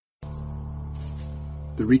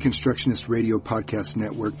the Reconstructionist Radio Podcast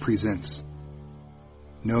Network presents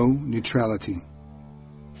No Neutrality,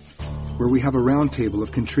 where we have a roundtable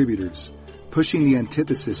of contributors pushing the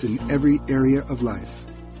antithesis in every area of life.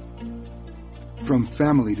 From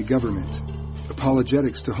family to government,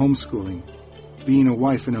 apologetics to homeschooling, being a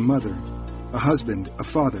wife and a mother, a husband, a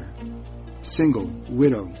father, single,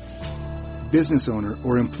 widow, business owner,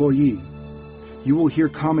 or employee. You will hear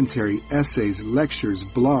commentary, essays, lectures,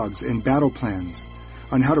 blogs, and battle plans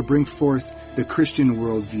on how to bring forth the Christian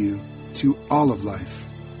worldview to all of life.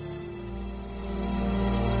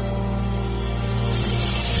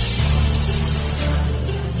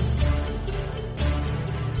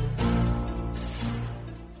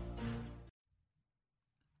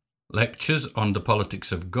 Lectures on the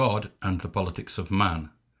Politics of God and the Politics of Man.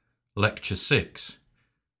 Lecture 6.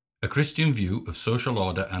 A Christian View of Social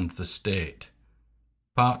Order and the State.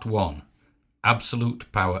 Part 1.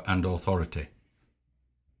 Absolute Power and Authority.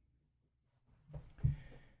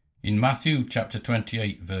 In Matthew chapter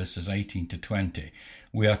 28 verses 18 to 20,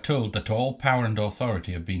 we are told that all power and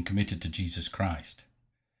authority have been committed to Jesus Christ.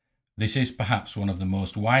 This is perhaps one of the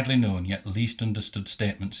most widely known yet least understood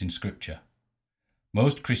statements in Scripture.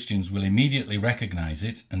 Most Christians will immediately recognize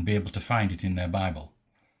it and be able to find it in their Bible.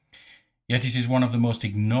 Yet it is one of the most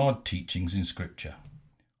ignored teachings in Scripture.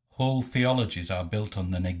 Whole theologies are built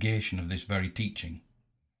on the negation of this very teaching.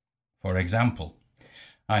 For example,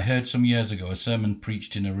 I heard some years ago a sermon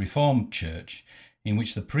preached in a Reformed church in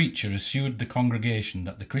which the preacher assured the congregation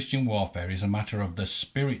that the Christian warfare is a matter of the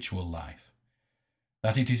spiritual life,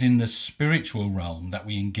 that it is in the spiritual realm that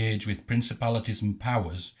we engage with principalities and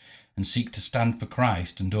powers and seek to stand for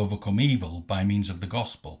Christ and overcome evil by means of the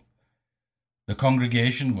gospel. The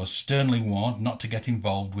congregation was sternly warned not to get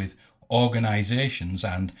involved with organizations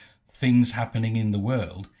and things happening in the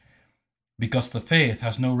world because the faith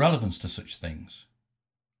has no relevance to such things.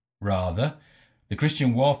 Rather, the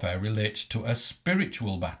Christian warfare relates to a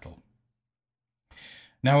spiritual battle.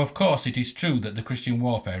 Now, of course, it is true that the Christian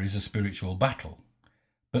warfare is a spiritual battle,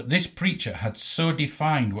 but this preacher had so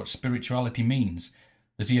defined what spirituality means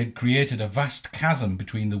that he had created a vast chasm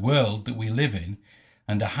between the world that we live in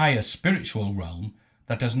and a higher spiritual realm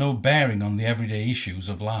that has no bearing on the everyday issues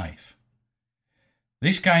of life.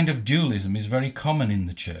 This kind of dualism is very common in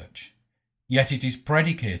the church, yet it is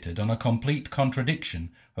predicated on a complete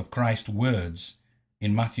contradiction of Christ's words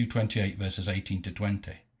in Matthew 28 verses 18 to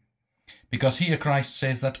 20. Because here Christ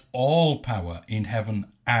says that all power in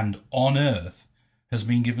heaven and on earth has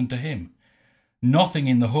been given to him. Nothing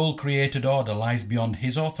in the whole created order lies beyond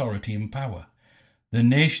his authority and power, the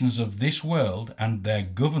nations of this world and their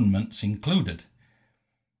governments included.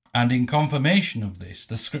 And in confirmation of this,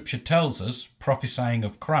 the Scripture tells us, prophesying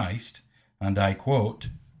of Christ, and I quote,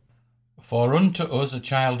 "For unto us a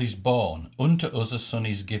child is born, unto us a son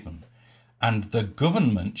is given, and the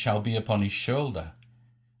government shall be upon his shoulder.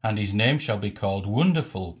 And his name shall be called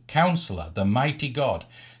Wonderful, Counselor, the Mighty God,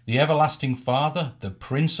 the Everlasting Father, the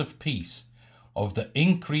Prince of Peace. Of the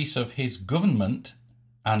increase of his government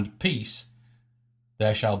and peace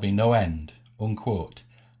there shall be no end." Unquote.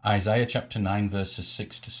 Isaiah chapter 9 verses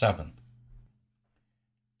 6 to 7.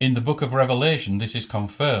 In the book of Revelation this is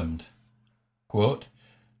confirmed. Quote,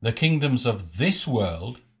 "The kingdoms of this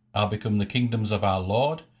world are become the kingdoms of our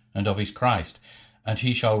Lord and of his Christ, and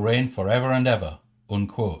he shall reign forever and ever."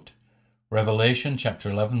 Unquote. Revelation chapter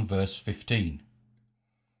 11 verse 15.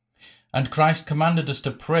 And Christ commanded us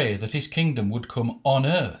to pray that his kingdom would come on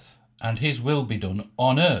earth and his will be done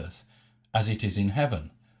on earth as it is in heaven.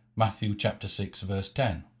 Matthew chapter 6 verse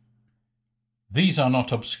 10. These are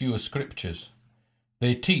not obscure scriptures.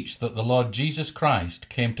 They teach that the Lord Jesus Christ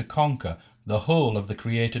came to conquer the whole of the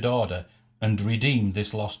created order and redeem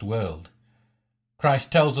this lost world.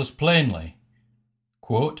 Christ tells us plainly,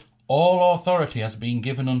 quote, "All authority has been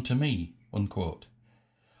given unto me." Unquote.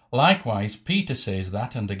 Likewise, Peter says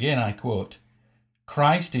that, and again I quote,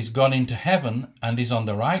 "Christ is gone into heaven and is on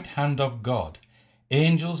the right hand of God,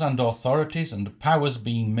 angels and authorities and powers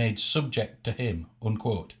being made subject to him."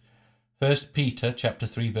 Unquote. 1 Peter chapter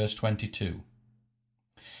 3 verse 22.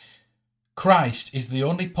 Christ is the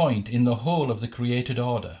only point in the whole of the created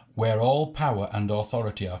order where all power and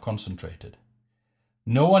authority are concentrated.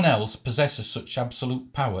 No one else possesses such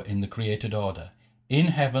absolute power in the created order, in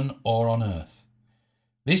heaven or on earth.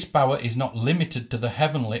 This power is not limited to the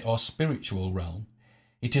heavenly or spiritual realm.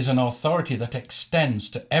 It is an authority that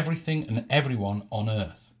extends to everything and everyone on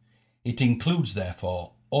earth. It includes,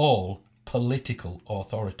 therefore, all political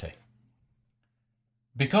authority.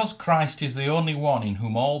 Because Christ is the only one in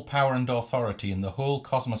whom all power and authority in the whole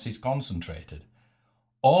cosmos is concentrated,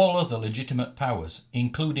 all other legitimate powers,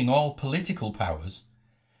 including all political powers,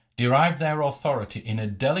 derive their authority in a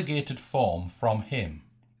delegated form from him.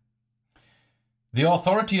 The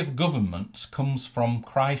authority of governments comes from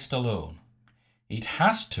Christ alone. It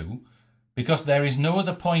has to, because there is no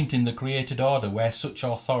other point in the created order where such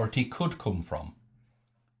authority could come from.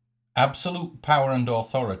 Absolute power and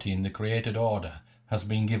authority in the created order has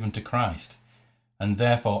been given to Christ, and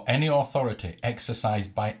therefore any authority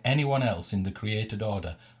exercised by anyone else in the created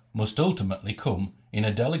order must ultimately come in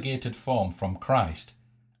a delegated form from Christ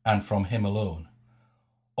and from him alone.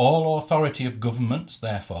 All authority of governments,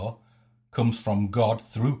 therefore, comes from God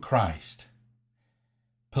through Christ.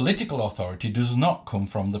 Political authority does not come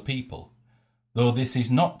from the people, though this is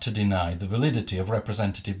not to deny the validity of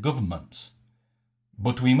representative governments.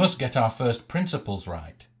 But we must get our first principles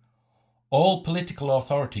right. All political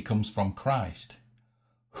authority comes from Christ.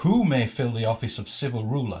 Who may fill the office of civil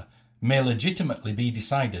ruler may legitimately be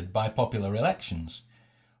decided by popular elections,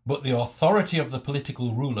 but the authority of the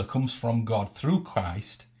political ruler comes from God through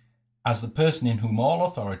Christ, as the person in whom all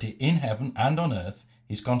authority in heaven and on earth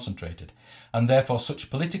is concentrated, and therefore such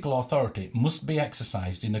political authority must be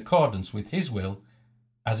exercised in accordance with his will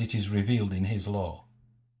as it is revealed in his law.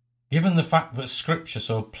 Given the fact that Scripture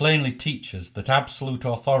so plainly teaches that absolute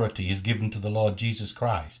authority is given to the Lord Jesus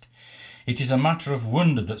Christ, it is a matter of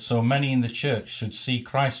wonder that so many in the church should see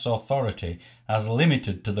Christ's authority as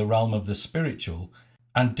limited to the realm of the spiritual,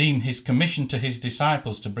 and deem his commission to his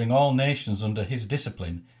disciples to bring all nations under his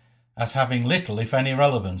discipline as having little, if any,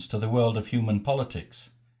 relevance to the world of human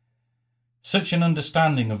politics. Such an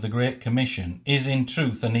understanding of the Great Commission is in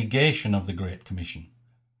truth a negation of the Great Commission.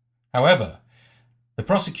 However, the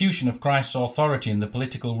prosecution of Christ's authority in the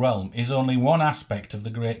political realm is only one aspect of the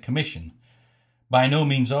Great Commission, by no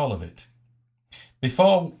means all of it.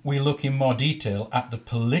 Before we look in more detail at the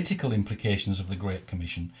political implications of the Great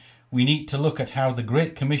Commission, we need to look at how the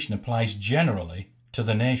Great Commission applies generally to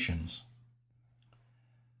the nations.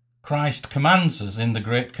 Christ commands us in the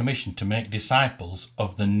Great Commission to make disciples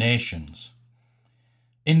of the nations.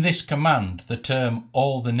 In this command, the term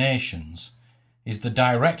all the nations is the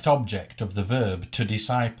direct object of the verb to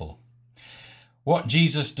disciple. What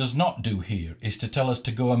Jesus does not do here is to tell us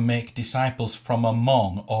to go and make disciples from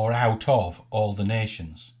among or out of all the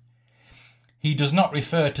nations. He does not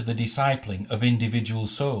refer to the discipling of individual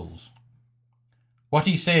souls. What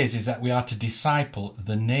he says is that we are to disciple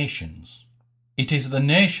the nations. It is the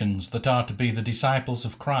nations that are to be the disciples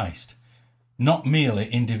of Christ, not merely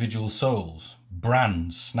individual souls,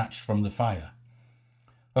 brands snatched from the fire.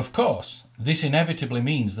 Of course, this inevitably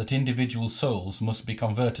means that individual souls must be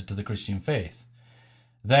converted to the Christian faith.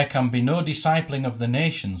 There can be no discipling of the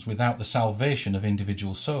nations without the salvation of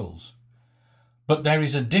individual souls. But there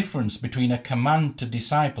is a difference between a command to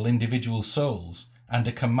disciple individual souls and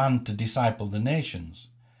a command to disciple the nations.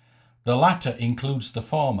 The latter includes the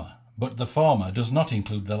former, but the former does not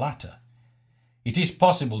include the latter. It is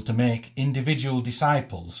possible to make individual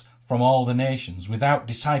disciples from all the nations without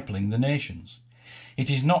discipling the nations. It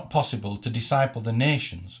is not possible to disciple the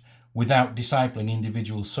nations without discipling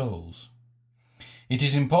individual souls. It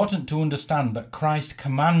is important to understand that Christ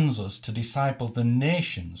commands us to disciple the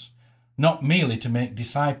nations, not merely to make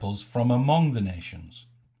disciples from among the nations.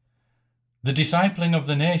 The discipling of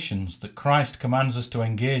the nations that Christ commands us to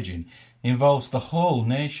engage in involves the whole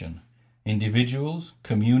nation, individuals,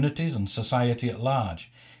 communities, and society at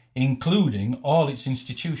large, including all its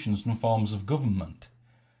institutions and forms of government.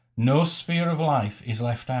 No sphere of life is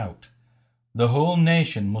left out. The whole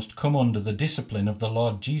nation must come under the discipline of the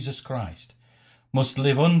Lord Jesus Christ, must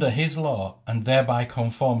live under his law and thereby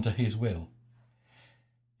conform to his will.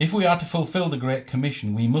 If we are to fulfill the Great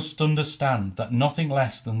Commission, we must understand that nothing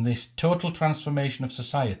less than this total transformation of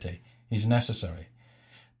society is necessary.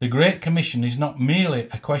 The Great Commission is not merely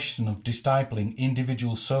a question of discipling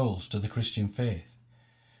individual souls to the Christian faith.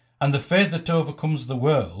 And the faith that overcomes the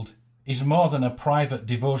world is more than a private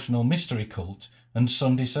devotional mystery cult and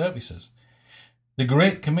Sunday services. The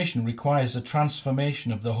Great Commission requires a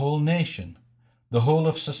transformation of the whole nation, the whole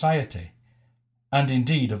of society, and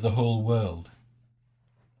indeed of the whole world.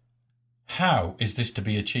 How is this to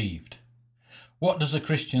be achieved? What does a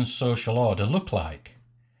Christian social order look like?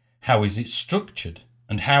 How is it structured?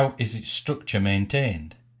 And how is its structure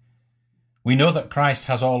maintained? We know that Christ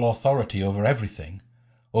has all authority over everything,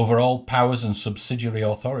 over all powers and subsidiary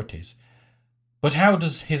authorities. But how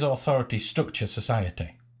does his authority structure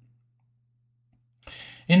society?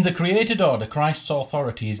 In the created order, Christ's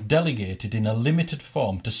authority is delegated in a limited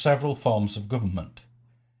form to several forms of government.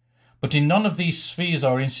 But in none of these spheres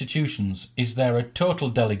or institutions is there a total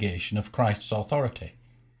delegation of Christ's authority.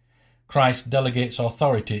 Christ delegates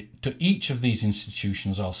authority to each of these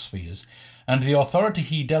institutions or spheres, and the authority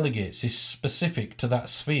he delegates is specific to that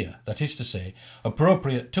sphere, that is to say,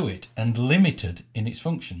 appropriate to it and limited in its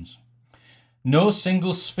functions. No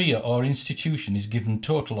single sphere or institution is given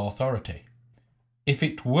total authority. If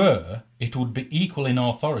it were, it would be equal in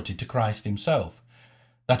authority to Christ himself.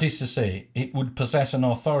 That is to say, it would possess an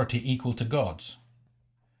authority equal to God's.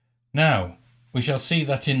 Now, we shall see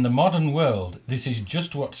that in the modern world this is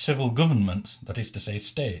just what civil governments, that is to say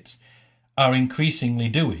states, are increasingly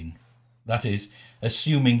doing, that is,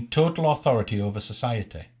 assuming total authority over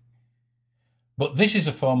society. But this is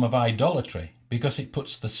a form of idolatry because it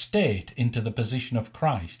puts the state into the position of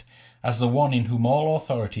Christ as the one in whom all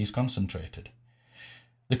authority is concentrated.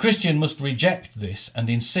 The Christian must reject this and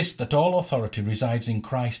insist that all authority resides in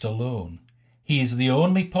Christ alone. He is the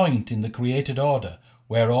only point in the created order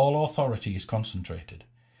where all authority is concentrated.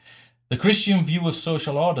 The Christian view of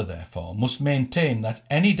social order, therefore, must maintain that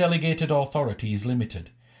any delegated authority is limited,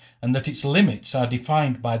 and that its limits are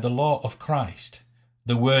defined by the law of Christ,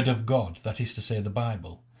 the Word of God, that is to say, the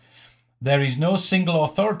Bible. There is no single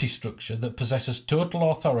authority structure that possesses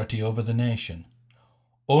total authority over the nation.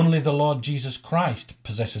 Only the Lord Jesus Christ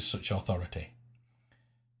possesses such authority.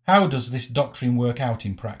 How does this doctrine work out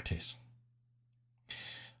in practice?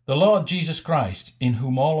 The Lord Jesus Christ, in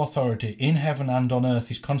whom all authority in heaven and on earth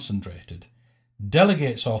is concentrated,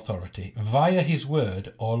 delegates authority via his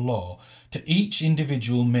word or law to each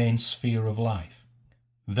individual main sphere of life.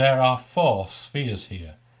 There are 4 spheres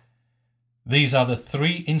here. These are the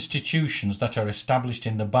 3 institutions that are established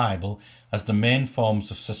in the Bible as the main forms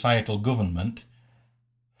of societal government: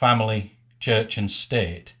 family, church and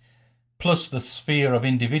state, plus the sphere of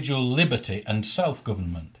individual liberty and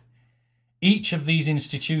self-government. Each of these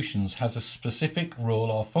institutions has a specific role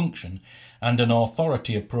or function and an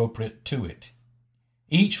authority appropriate to it.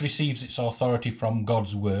 Each receives its authority from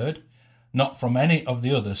God's word, not from any of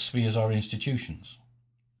the other spheres or institutions.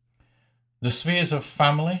 The spheres of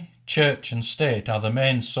family, church and state are the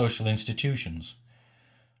main social institutions.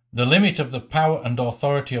 The limit of the power and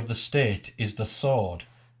authority of the state is the sword,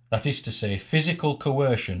 that is to say, physical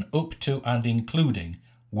coercion up to and including,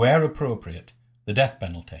 where appropriate, the death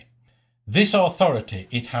penalty. This authority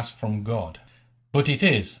it has from God, but it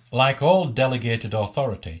is, like all delegated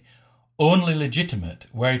authority, only legitimate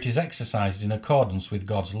where it is exercised in accordance with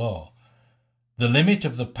God's law. The limit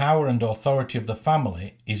of the power and authority of the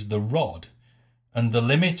family is the rod, and the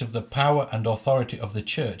limit of the power and authority of the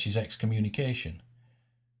church is excommunication.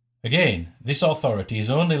 Again, this authority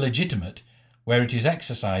is only legitimate where it is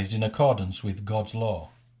exercised in accordance with God's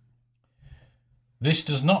law. This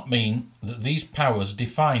does not mean that these powers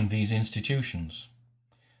define these institutions,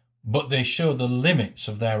 but they show the limits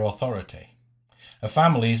of their authority. A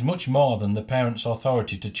family is much more than the parent's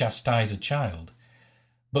authority to chastise a child,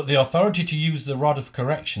 but the authority to use the rod of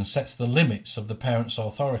correction sets the limits of the parent's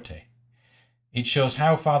authority. It shows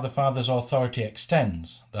how far the father's authority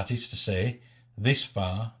extends, that is to say, this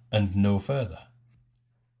far and no further.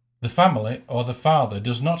 The family or the father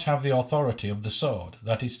does not have the authority of the sword,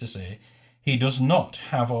 that is to say, he does not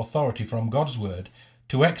have authority from God's word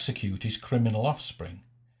to execute his criminal offspring.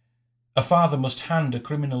 A father must hand a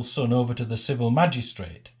criminal son over to the civil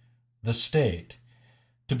magistrate, the state,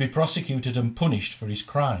 to be prosecuted and punished for his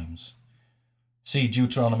crimes. See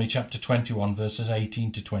Deuteronomy chapter 21 verses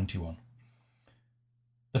 18 to 21.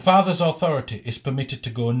 The father's authority is permitted to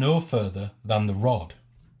go no further than the rod.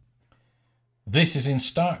 This is in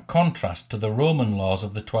stark contrast to the Roman laws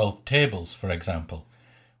of the 12 tables, for example,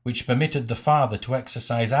 which permitted the father to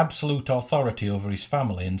exercise absolute authority over his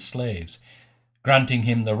family and slaves, granting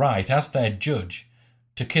him the right, as their judge,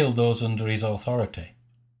 to kill those under his authority.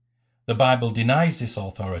 The Bible denies this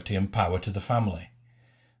authority and power to the family.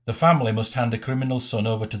 The family must hand a criminal son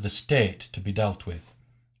over to the state to be dealt with.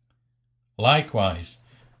 Likewise,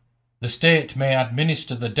 the state may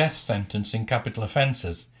administer the death sentence in capital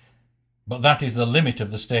offences, but that is the limit of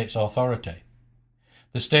the state's authority.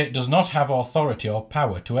 The state does not have authority or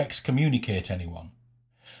power to excommunicate anyone,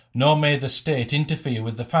 nor may the state interfere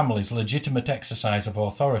with the family's legitimate exercise of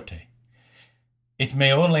authority. It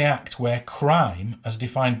may only act where crime, as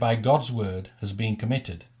defined by God's word, has been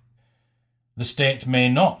committed. The state may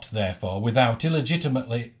not, therefore, without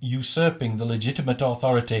illegitimately usurping the legitimate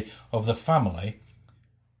authority of the family,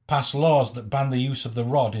 pass laws that ban the use of the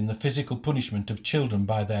rod in the physical punishment of children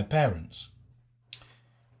by their parents.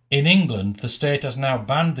 In England, the state has now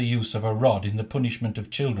banned the use of a rod in the punishment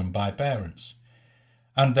of children by parents,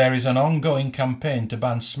 and there is an ongoing campaign to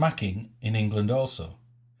ban smacking in England also.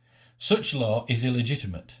 Such law is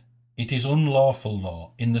illegitimate. It is unlawful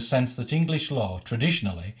law in the sense that English law,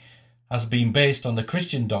 traditionally, has been based on the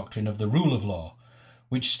Christian doctrine of the rule of law,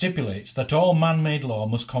 which stipulates that all man-made law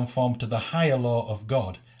must conform to the higher law of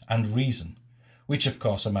God and reason, which of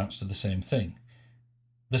course amounts to the same thing.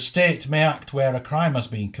 The state may act where a crime has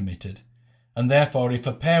been committed, and therefore if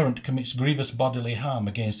a parent commits grievous bodily harm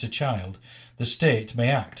against a child, the state may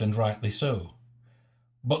act, and rightly so.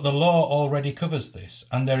 But the law already covers this,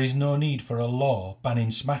 and there is no need for a law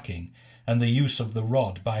banning smacking and the use of the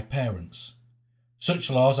rod by parents.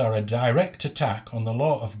 Such laws are a direct attack on the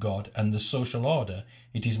law of God and the social order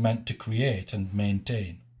it is meant to create and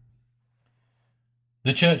maintain.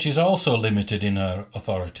 The Church is also limited in her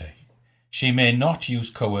authority. She may not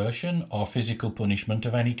use coercion or physical punishment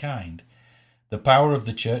of any kind. The power of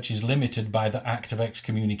the Church is limited by the act of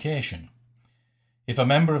excommunication. If a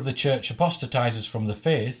member of the Church apostatizes from the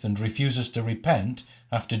faith and refuses to repent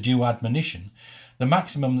after due admonition, the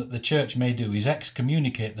maximum that the Church may do is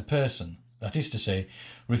excommunicate the person, that is to say,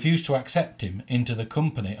 refuse to accept him into the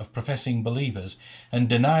company of professing believers and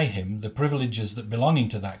deny him the privileges that belonging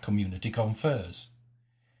to that community confers.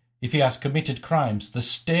 If he has committed crimes, the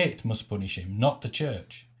state must punish him, not the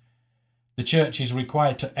Church. The Church is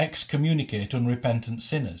required to excommunicate unrepentant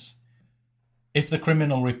sinners. If the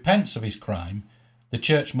criminal repents of his crime, the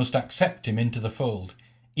Church must accept him into the fold,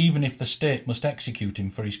 even if the state must execute him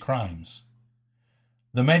for his crimes.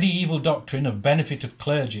 The medieval doctrine of benefit of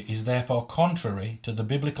clergy is therefore contrary to the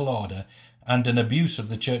biblical order and an abuse of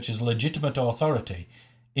the Church's legitimate authority,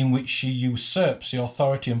 in which she usurps the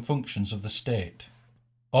authority and functions of the state.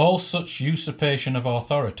 All such usurpation of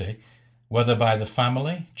authority, whether by the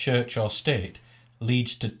family, church or state,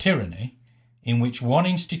 leads to tyranny, in which one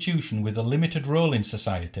institution with a limited role in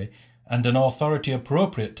society and an authority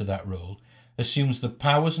appropriate to that role assumes the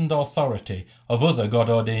powers and authority of other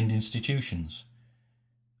God-ordained institutions.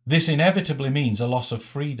 This inevitably means a loss of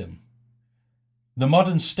freedom. The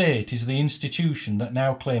modern state is the institution that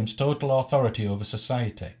now claims total authority over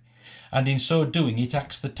society, and in so doing it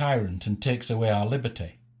acts the tyrant and takes away our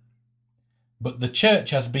liberty. But the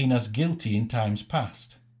Church has been as guilty in times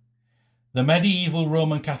past. The medieval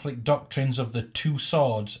Roman Catholic doctrines of the two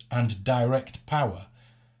swords and direct power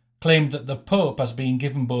claimed that the Pope has been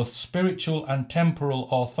given both spiritual and temporal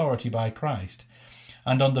authority by Christ,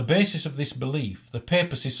 and on the basis of this belief, the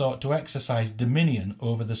papacy sought to exercise dominion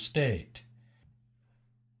over the state.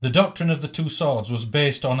 The doctrine of the two swords was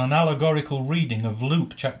based on an allegorical reading of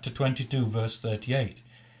Luke chapter 22 verse 38,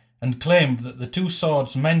 and claimed that the two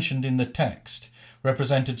swords mentioned in the text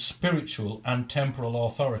represented spiritual and temporal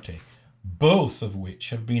authority, both of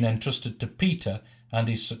which have been entrusted to Peter and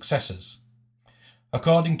his successors.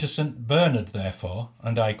 According to St. Bernard, therefore,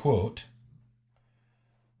 and I quote,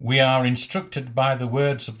 "We are instructed by the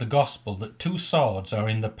words of the gospel that two swords are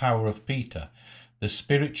in the power of Peter, the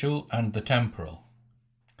spiritual and the temporal."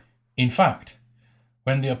 In fact,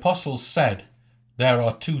 when the apostles said, "There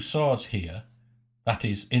are two swords here," that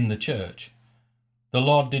is, in the Church, the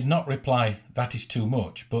Lord did not reply, "That is too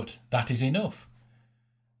much," but "That is enough."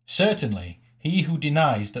 Certainly, he who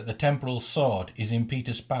denies that the temporal sword is in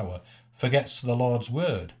Peter's power forgets the Lord's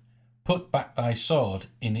word, "Put back thy sword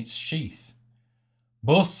in its sheath."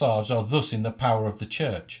 Both swords are thus in the power of the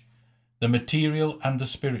Church, the material and the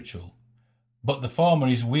spiritual, but the former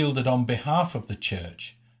is wielded on behalf of the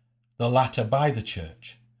Church, the latter by the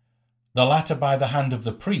Church, the latter by the hand of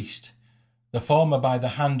the priest, the former by the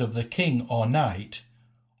hand of the king or knight,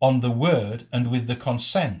 on the word and with the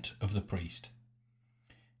consent of the priest.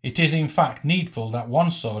 It is in fact needful that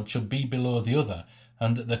one sword should be below the other,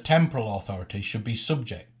 and that the temporal authority should be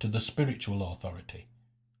subject to the spiritual authority."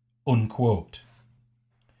 Unquote.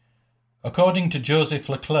 According to Joseph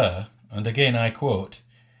Leclerc, and again I quote,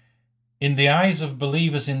 "In the eyes of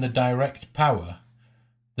believers in the direct power,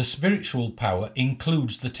 the spiritual power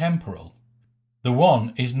includes the temporal. The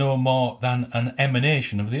one is no more than an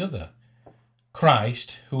emanation of the other.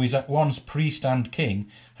 Christ, who is at once priest and king,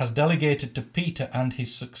 has delegated to Peter and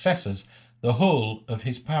his successors the whole of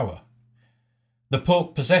his power. The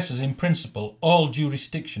Pope possesses in principle all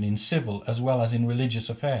jurisdiction in civil as well as in religious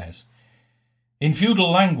affairs. In feudal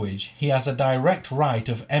language, he has a direct right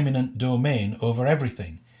of eminent domain over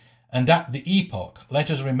everything, and at the epoch, let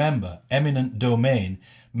us remember, eminent domain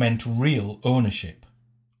meant real ownership."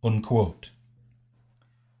 Unquote.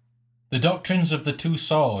 The doctrines of the two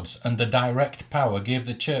swords and the direct power gave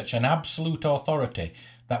the Church an absolute authority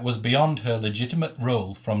that was beyond her legitimate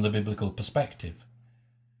role from the biblical perspective.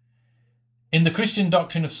 In the Christian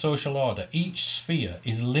doctrine of social order, each sphere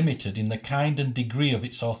is limited in the kind and degree of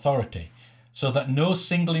its authority, so that no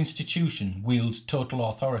single institution wields total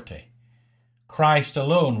authority. Christ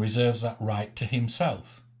alone reserves that right to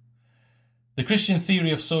himself. The Christian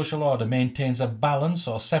theory of social order maintains a balance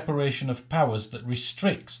or separation of powers that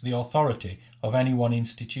restricts the authority of any one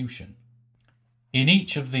institution. In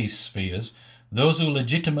each of these spheres, those who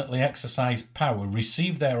legitimately exercise power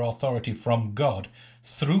receive their authority from God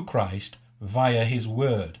through Christ via his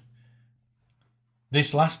word.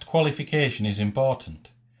 This last qualification is important.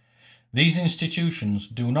 These institutions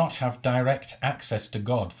do not have direct access to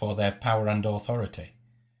God for their power and authority.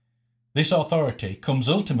 This authority comes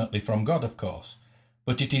ultimately from God, of course,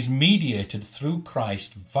 but it is mediated through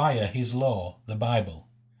Christ via his law, the Bible.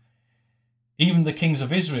 Even the kings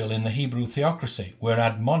of Israel in the Hebrew theocracy were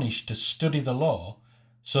admonished to study the law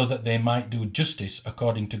so that they might do justice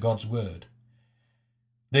according to God's word.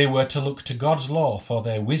 They were to look to God's law for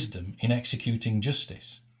their wisdom in executing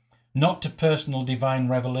justice, not to personal divine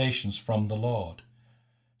revelations from the Lord.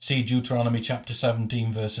 See Deuteronomy chapter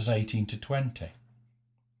 17 verses 18 to 20.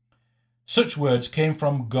 Such words came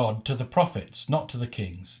from God to the prophets, not to the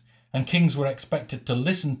kings, and kings were expected to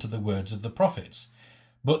listen to the words of the prophets,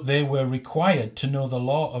 but they were required to know the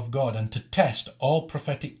law of God and to test all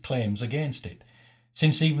prophetic claims against it,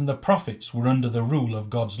 since even the prophets were under the rule of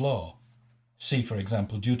God's law. See, for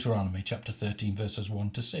example, Deuteronomy chapter 13 verses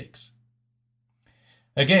 1 to 6.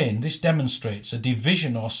 Again, this demonstrates a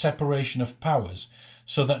division or separation of powers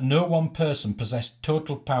so that no one person possessed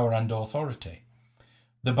total power and authority.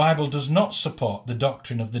 The Bible does not support the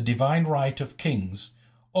doctrine of the divine right of kings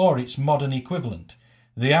or its modern equivalent,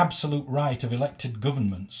 the absolute right of elected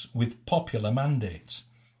governments with popular mandates.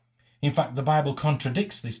 In fact, the Bible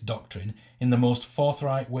contradicts this doctrine in the most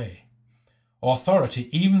forthright way. Authority,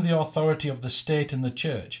 even the authority of the state and the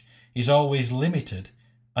church, is always limited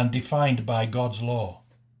and defined by God's law.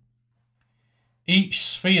 Each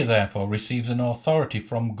sphere, therefore, receives an authority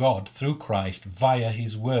from God through Christ via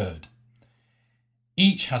his word.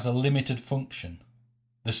 Each has a limited function.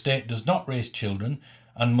 The state does not raise children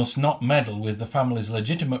and must not meddle with the family's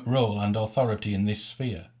legitimate role and authority in this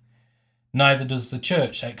sphere. Neither does the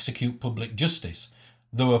church execute public justice,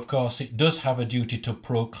 though of course it does have a duty to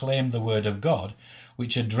proclaim the word of God,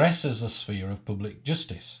 which addresses a sphere of public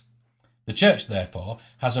justice. The church, therefore,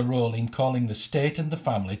 has a role in calling the state and the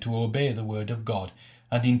family to obey the word of God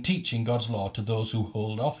and in teaching God's law to those who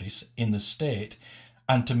hold office in the state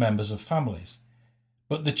and to members of families.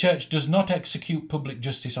 But the church does not execute public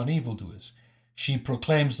justice on evildoers. She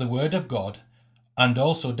proclaims the word of God and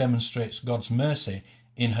also demonstrates God's mercy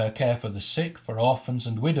in her care for the sick, for orphans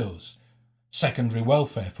and widows, secondary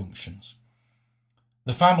welfare functions.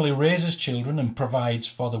 The family raises children and provides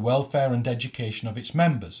for the welfare and education of its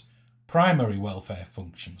members, primary welfare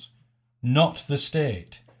functions, not the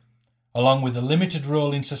state. Along with a limited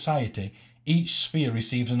role in society, each sphere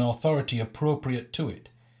receives an authority appropriate to it.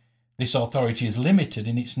 This authority is limited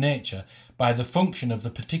in its nature by the function of the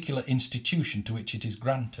particular institution to which it is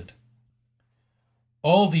granted.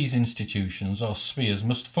 All these institutions or spheres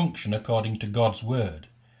must function according to God's word.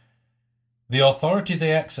 The authority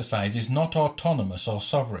they exercise is not autonomous or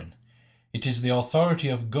sovereign. It is the authority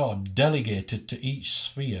of God delegated to each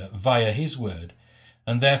sphere via his word,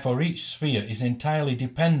 and therefore each sphere is entirely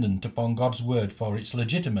dependent upon God's word for its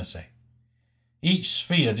legitimacy. Each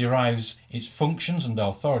sphere derives its functions and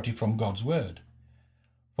authority from God's word.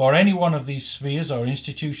 For any one of these spheres or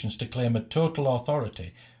institutions to claim a total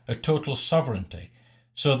authority, a total sovereignty,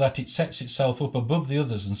 so that it sets itself up above the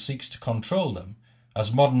others and seeks to control them,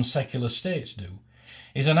 as modern secular states do,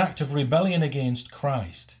 is an act of rebellion against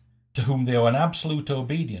Christ, to whom they owe an absolute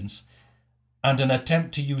obedience, and an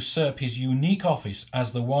attempt to usurp his unique office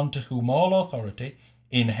as the one to whom all authority,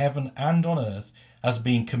 in heaven and on earth, has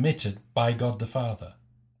been committed by God the Father.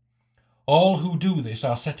 All who do this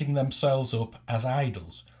are setting themselves up as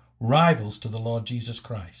idols, rivals to the Lord Jesus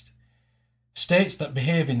Christ. States that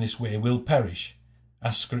behave in this way will perish,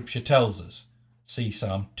 as Scripture tells us. See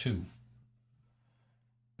Psalm 2.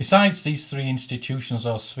 Besides these three institutions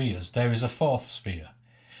or spheres, there is a fourth sphere.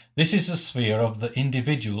 This is the sphere of the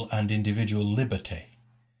individual and individual liberty.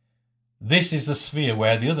 This is the sphere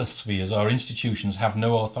where the other spheres or institutions have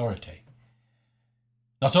no authority.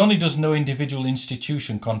 Not only does no individual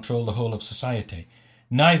institution control the whole of society,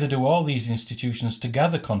 neither do all these institutions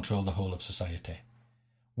together control the whole of society.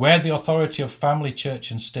 Where the authority of family,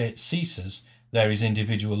 church and state ceases, there is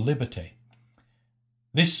individual liberty.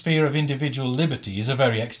 This sphere of individual liberty is a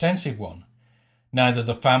very extensive one. Neither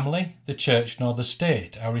the family, the church nor the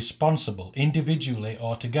state are responsible individually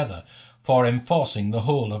or together for enforcing the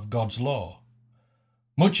whole of God's law.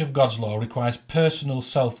 Much of God's law requires personal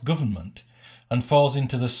self-government and falls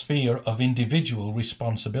into the sphere of individual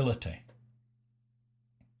responsibility.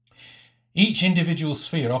 Each individual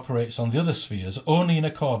sphere operates on the other spheres only in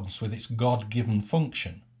accordance with its God-given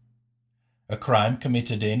function. A crime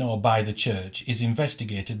committed in or by the church is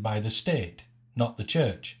investigated by the state, not the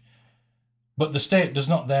church. But the state does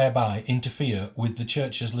not thereby interfere with the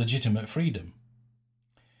church's legitimate freedom.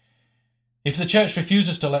 If the church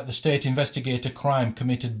refuses to let the state investigate a crime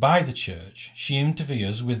committed by the church, she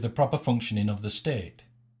interferes with the proper functioning of the state.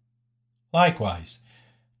 Likewise,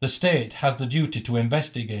 the state has the duty to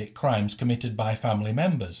investigate crimes committed by family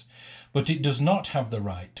members, but it does not have the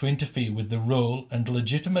right to interfere with the role and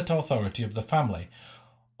legitimate authority of the family,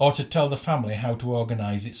 or to tell the family how to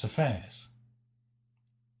organise its affairs.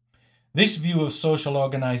 This view of social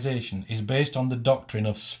organisation is based on the doctrine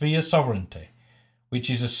of sphere sovereignty, which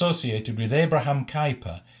is associated with Abraham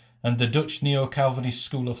Kuyper and the Dutch neo-Calvinist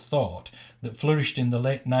school of thought that flourished in the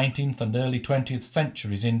late 19th and early 20th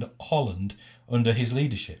centuries in Holland under his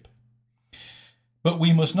leadership. But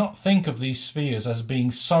we must not think of these spheres as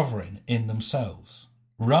being sovereign in themselves.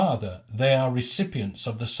 Rather, they are recipients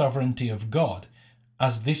of the sovereignty of God,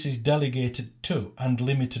 as this is delegated to and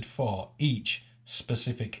limited for each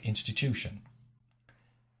specific institution.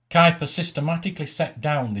 Kuyper systematically set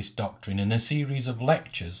down this doctrine in a series of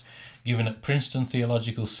lectures given at Princeton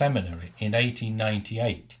Theological Seminary in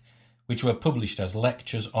 1898, which were published as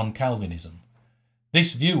Lectures on Calvinism.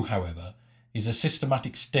 This view, however, is a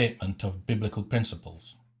systematic statement of biblical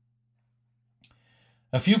principles.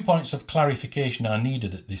 A few points of clarification are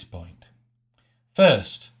needed at this point.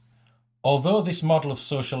 First, although this model of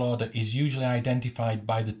social order is usually identified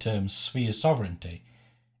by the term sphere sovereignty,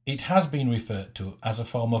 it has been referred to as a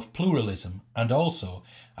form of pluralism and also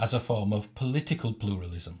as a form of political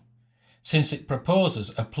pluralism, since it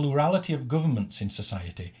proposes a plurality of governments in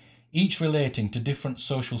society, each relating to different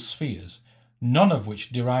social spheres, none of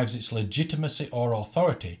which derives its legitimacy or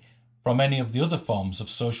authority from any of the other forms of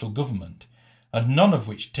social government, and none of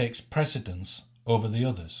which takes precedence over the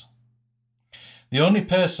others. The only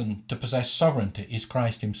person to possess sovereignty is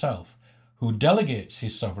Christ himself, who delegates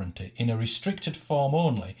his sovereignty in a restricted form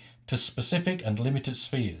only to specific and limited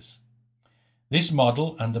spheres. This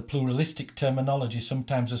model and the pluralistic terminology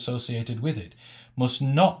sometimes associated with it must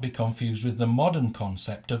not be confused with the modern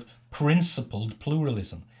concept of principled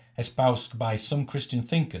pluralism espoused by some Christian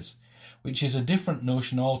thinkers, which is a different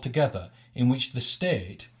notion altogether, in which the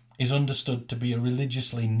state is understood to be a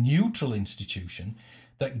religiously neutral institution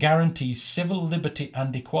that guarantees civil liberty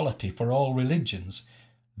and equality for all religions,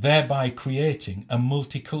 thereby creating a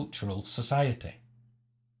multicultural society.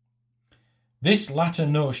 This latter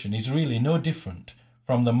notion is really no different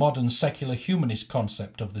from the modern secular humanist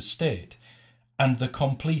concept of the state, and the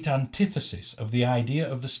complete antithesis of the idea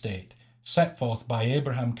of the state set forth by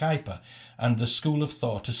Abraham Kuyper and the school of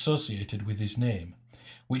thought associated with his name,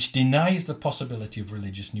 which denies the possibility of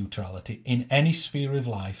religious neutrality in any sphere of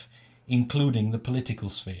life, including the political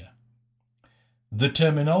sphere. The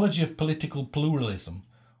terminology of political pluralism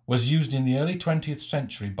was used in the early 20th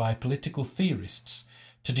century by political theorists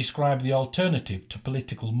to describe the alternative to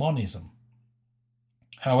political monism.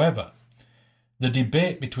 However, the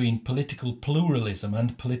debate between political pluralism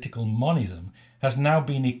and political monism has now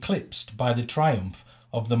been eclipsed by the triumph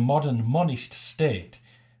of the modern monist state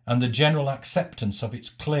and the general acceptance of its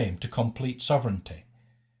claim to complete sovereignty.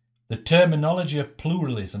 The terminology of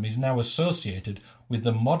pluralism is now associated with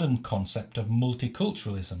the modern concept of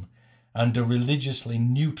multiculturalism and a religiously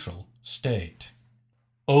neutral state.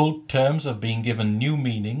 Old terms have been given new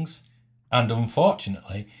meanings, and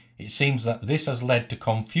unfortunately, it seems that this has led to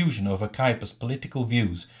confusion over Kuyper's political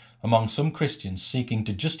views among some Christians seeking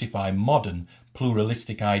to justify modern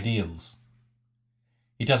pluralistic ideals.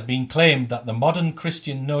 It has been claimed that the modern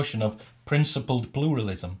Christian notion of principled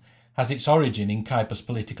pluralism has its origin in Kuyper's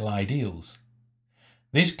political ideals.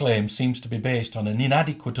 This claim seems to be based on an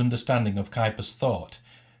inadequate understanding of Kuyper's thought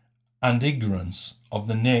and ignorance of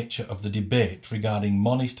the nature of the debate regarding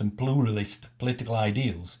monist and pluralist political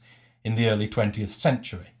ideals in the early 20th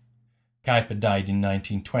century. Kuyper died in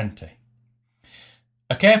 1920.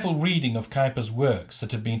 A careful reading of Kuyper's works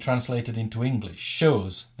that have been translated into English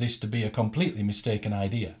shows this to be a completely mistaken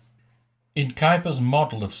idea. In Kuyper's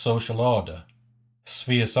model of social order,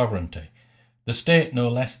 sphere sovereignty, the state no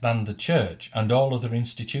less than the church and all other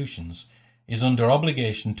institutions is under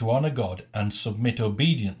obligation to honour God and submit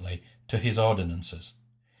obediently to his ordinances.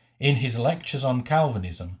 In his lectures on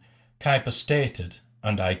Calvinism, Kuyper stated,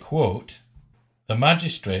 and I quote, "The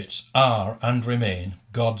magistrates are and remain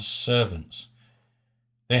God's servants.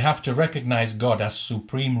 They have to recognize God as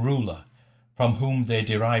supreme ruler, from whom they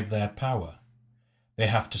derive their power. They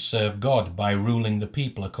have to serve God by ruling the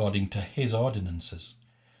people according to his ordinances.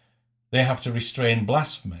 They have to restrain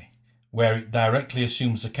blasphemy where it directly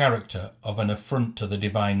assumes the character of an affront to the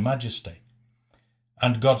divine majesty.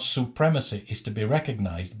 And God's supremacy is to be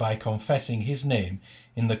recognised by confessing his name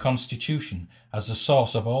in the Constitution as the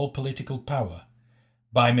source of all political power,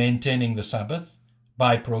 by maintaining the Sabbath,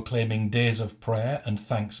 by proclaiming days of prayer and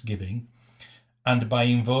thanksgiving, and by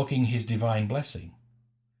invoking his divine blessing.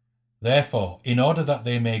 Therefore, in order that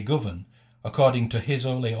they may govern according to his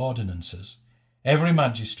holy ordinances, every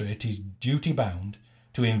magistrate is duty-bound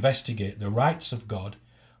to investigate the rights of God,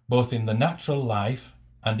 both in the natural life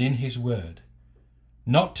and in his word,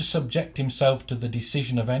 not to subject himself to the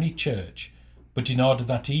decision of any church, but in order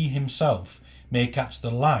that he himself may catch the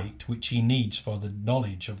light which he needs for the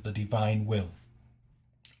knowledge of the divine will."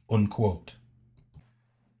 Unquote.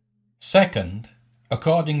 Second,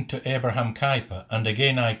 according to Abraham Kuyper, and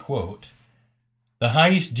again I quote, "The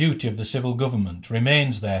highest duty of the civil government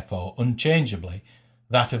remains therefore unchangeably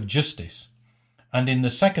that of justice, and in the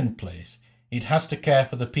second place it has to care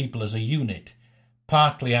for the people as a unit,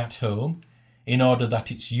 partly at home, in order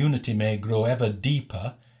that its unity may grow ever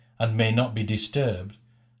deeper and may not be disturbed,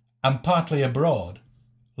 and partly abroad,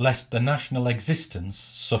 lest the national existence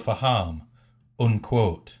suffer harm."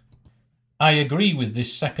 Unquote. I agree with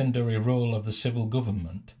this secondary role of the civil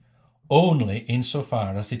government only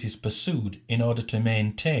insofar as it is pursued in order to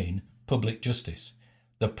maintain public justice,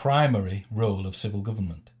 the primary role of civil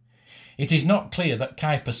government. It is not clear that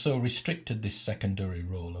Kuyper so restricted this secondary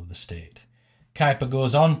role of the state. Kuyper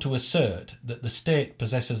goes on to assert that the state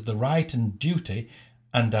possesses the right and duty,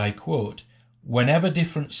 and I quote, "whenever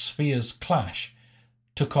different spheres clash,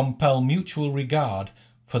 to compel mutual regard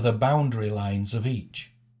for the boundary lines of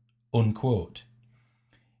each." Unquote.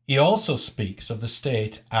 He also speaks of the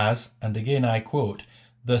state as, and again I quote,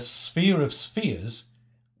 "the sphere of spheres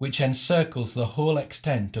which encircles the whole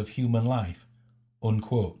extent of human life."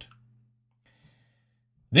 Unquote.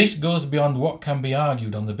 This goes beyond what can be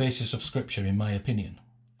argued on the basis of Scripture, in my opinion.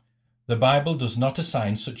 The Bible does not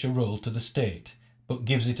assign such a role to the state, but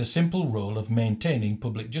gives it a simple role of maintaining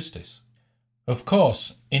public justice. Of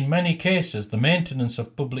course, in many cases the maintenance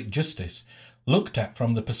of public justice, looked at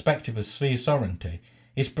from the perspective of sphere sovereignty,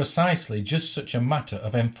 is precisely just such a matter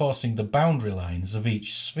of enforcing the boundary lines of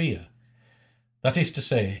each sphere. That is to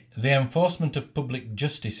say, the enforcement of public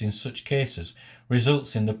justice in such cases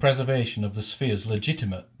results in the preservation of the sphere's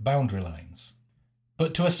legitimate boundary lines.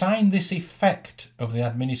 But to assign this effect of the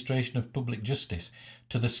administration of public justice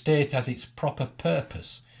to the state as its proper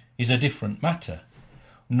purpose is a different matter.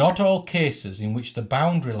 Not all cases in which the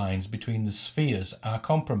boundary lines between the spheres are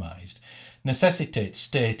compromised necessitate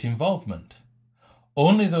state involvement.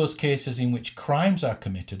 Only those cases in which crimes are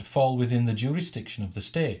committed fall within the jurisdiction of the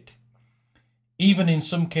state. Even in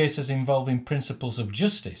some cases involving principles of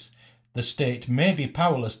justice, the state may be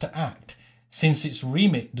powerless to act, since its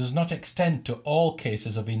remit does not extend to all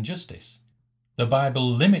cases of injustice. The Bible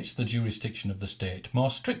limits the jurisdiction of the state more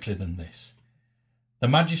strictly than this. The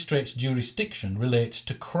magistrate's jurisdiction relates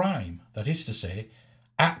to crime, that is to say,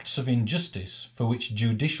 acts of injustice for which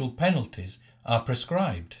judicial penalties are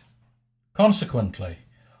prescribed. Consequently,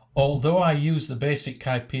 although I use the basic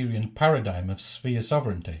Kuyperian paradigm of sphere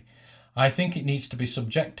sovereignty, I think it needs to be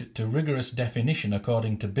subjected to rigorous definition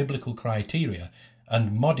according to biblical criteria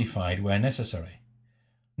and modified where necessary.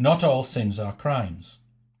 Not all sins are crimes.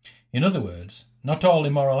 In other words, not all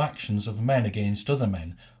immoral actions of men against other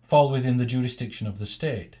men fall within the jurisdiction of the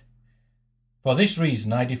state. For this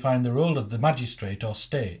reason, I define the role of the magistrate or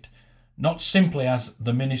state not simply as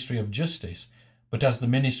the ministry of justice, but as the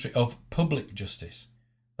ministry of public justice,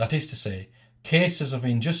 that is to say, cases of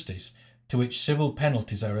injustice to which civil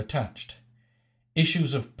penalties are attached.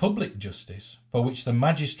 Issues of public justice, for which the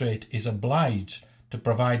magistrate is obliged to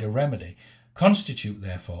provide a remedy, constitute,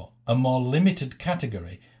 therefore, a more limited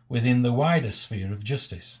category within the wider sphere of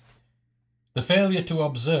justice. The failure to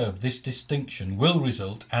observe this distinction will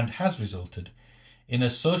result, and has resulted, in a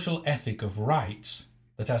social ethic of rights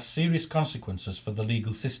that has serious consequences for the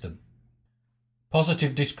legal system.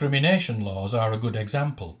 Positive discrimination laws are a good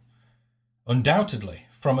example. Undoubtedly,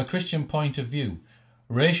 from a Christian point of view,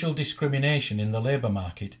 racial discrimination in the labour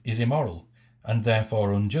market is immoral and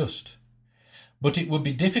therefore unjust. But it would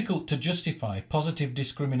be difficult to justify positive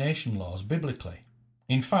discrimination laws biblically.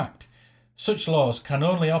 In fact, such laws can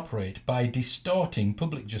only operate by distorting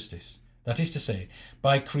public justice, that is to say,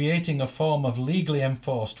 by creating a form of legally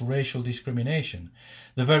enforced racial discrimination,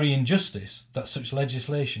 the very injustice that such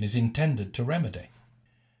legislation is intended to remedy.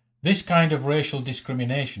 This kind of racial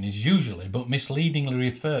discrimination is usually but misleadingly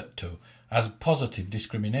referred to as positive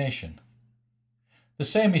discrimination. The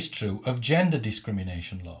same is true of gender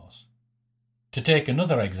discrimination laws. To take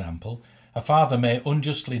another example, A father may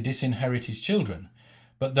unjustly disinherit his children,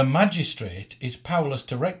 but the magistrate is powerless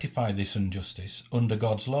to rectify this injustice under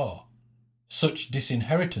God's law. Such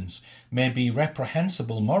disinheritance may be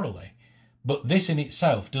reprehensible morally, but this in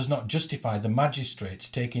itself does not justify the magistrates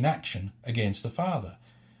taking action against the father.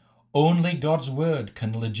 Only God's word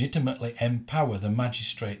can legitimately empower the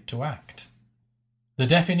magistrate to act. The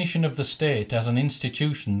definition of the state as an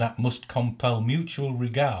institution that must compel mutual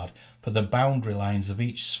regard for the boundary lines of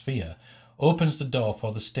each sphere opens the door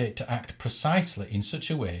for the state to act precisely in such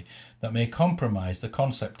a way that may compromise the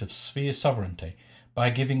concept of sphere sovereignty by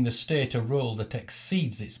giving the state a role that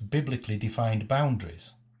exceeds its biblically defined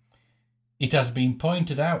boundaries. It has been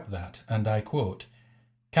pointed out that, and I quote,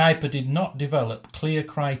 Kuyper did not develop clear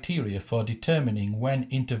criteria for determining when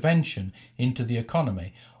intervention into the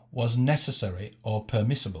economy was necessary or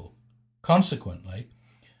permissible. Consequently,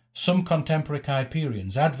 some contemporary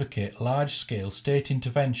Kuyperians advocate large-scale state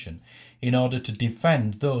intervention in order to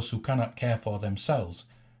defend those who cannot care for themselves,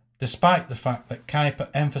 despite the fact that Kuyper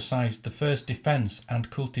emphasized the first defense and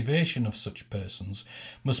cultivation of such persons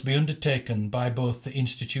must be undertaken by both the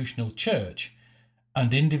institutional church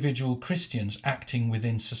and individual Christians acting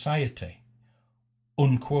within society.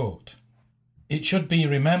 Unquote. It should be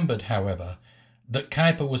remembered, however, that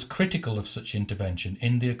Kuyper was critical of such intervention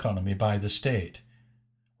in the economy by the state.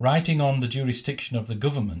 Writing on the jurisdiction of the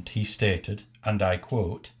government, he stated, and I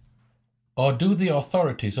quote, "Or do the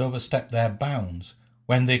authorities overstep their bounds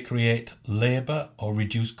when they create labour or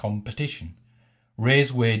reduce competition,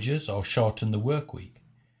 raise wages or shorten the work week,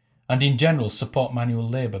 and in general support manual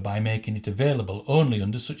labour by making it available only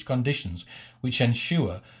under such conditions which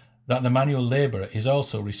ensure that the manual labourer is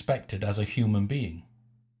also respected as a human being?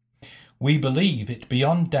 We believe it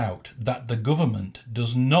beyond doubt that the government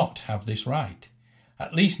does not have this right,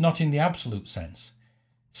 at least not in the absolute sense.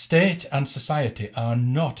 State and society are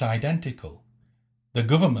not identical. The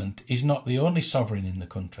government is not the only sovereign in the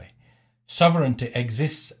country. Sovereignty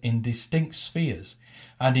exists in distinct spheres,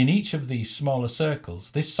 and in each of these smaller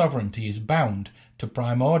circles, this sovereignty is bound to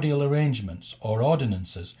primordial arrangements or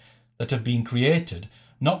ordinances that have been created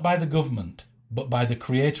not by the government, but by the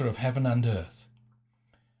Creator of heaven and earth.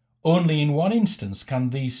 Only in one instance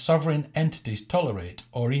can these sovereign entities tolerate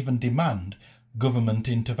or even demand government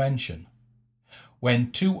intervention: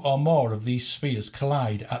 when two or more of these spheres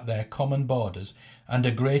collide at their common borders and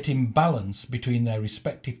a great imbalance between their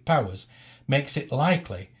respective powers makes it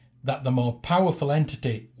likely that the more powerful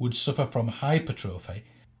entity would suffer from hypertrophy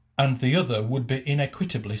and the other would be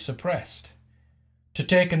inequitably suppressed. To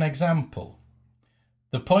take an example,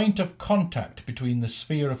 the point of contact between the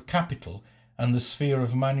sphere of capital and the sphere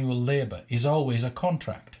of manual labour is always a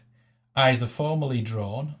contract, either formally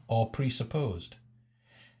drawn or presupposed.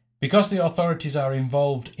 Because the authorities are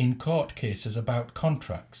involved in court cases about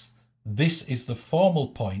contracts, this is the formal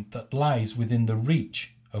point that lies within the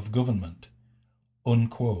reach of government."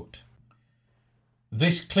 Unquote.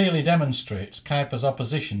 This clearly demonstrates Kuyper's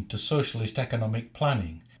opposition to socialist economic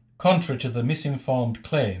planning, contrary to the misinformed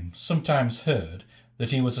claim sometimes heard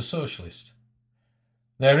that he was a socialist.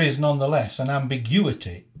 There is nonetheless an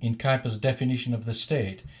ambiguity in Kuyper's definition of the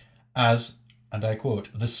state as, and I quote,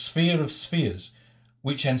 "the sphere of spheres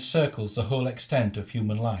which encircles the whole extent of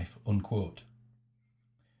human life." Unquote.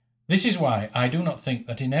 This is why I do not think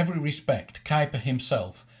that in every respect Kuyper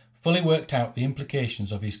himself fully worked out the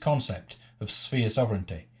implications of his concept of sphere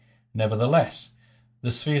sovereignty. Nevertheless,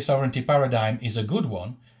 the sphere sovereignty paradigm is a good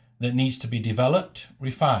one that needs to be developed,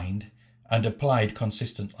 refined, and applied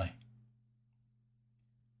consistently.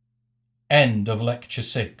 End of Lecture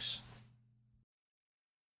 6.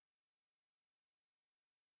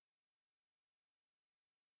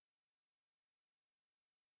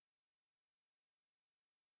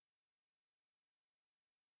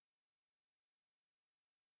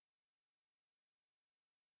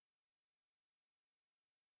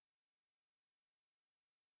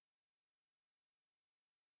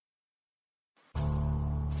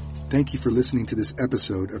 Thank you for listening to this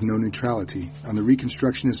episode of No Neutrality on the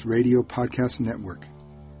Reconstructionist Radio Podcast Network.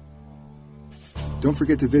 Don't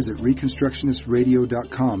forget to visit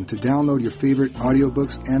ReconstructionistRadio.com to download your favorite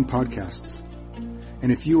audiobooks and podcasts.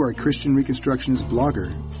 And if you are a Christian Reconstructionist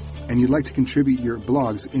blogger and you'd like to contribute your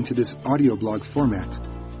blogs into this audio blog format,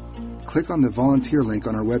 click on the volunteer link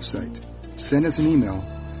on our website, send us an email,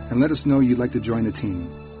 and let us know you'd like to join the team.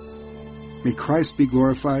 May Christ be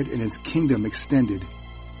glorified and His kingdom extended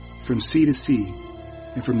from sea to sea,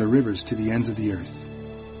 and from the rivers to the ends of the earth.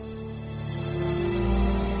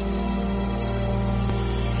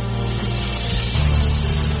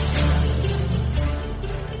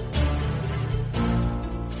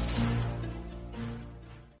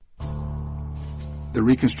 The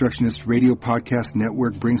Reconstructionist Radio Podcast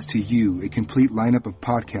Network brings to you a complete lineup of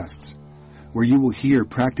podcasts where you will hear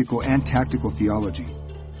practical and tactical theology.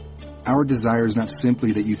 Our desire is not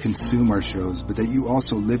simply that you consume our shows, but that you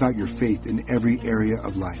also live out your faith in every area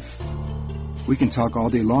of life. We can talk all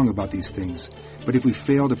day long about these things, but if we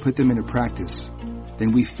fail to put them into practice,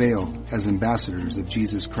 then we fail as ambassadors of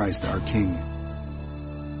Jesus Christ our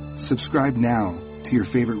King. Subscribe now to your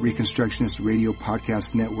favorite Reconstructionist Radio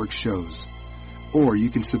Podcast Network shows. Or you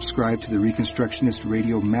can subscribe to the Reconstructionist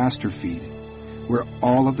Radio Master Feed, where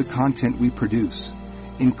all of the content we produce,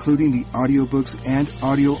 including the audiobooks and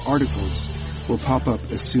audio articles, will pop up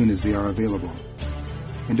as soon as they are available.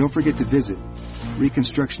 And don't forget to visit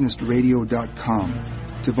ReconstructionistRadio.com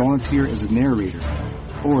to volunteer as a narrator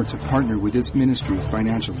or to partner with this ministry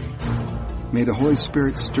financially. May the Holy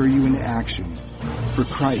Spirit stir you into action for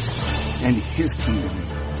Christ and His kingdom.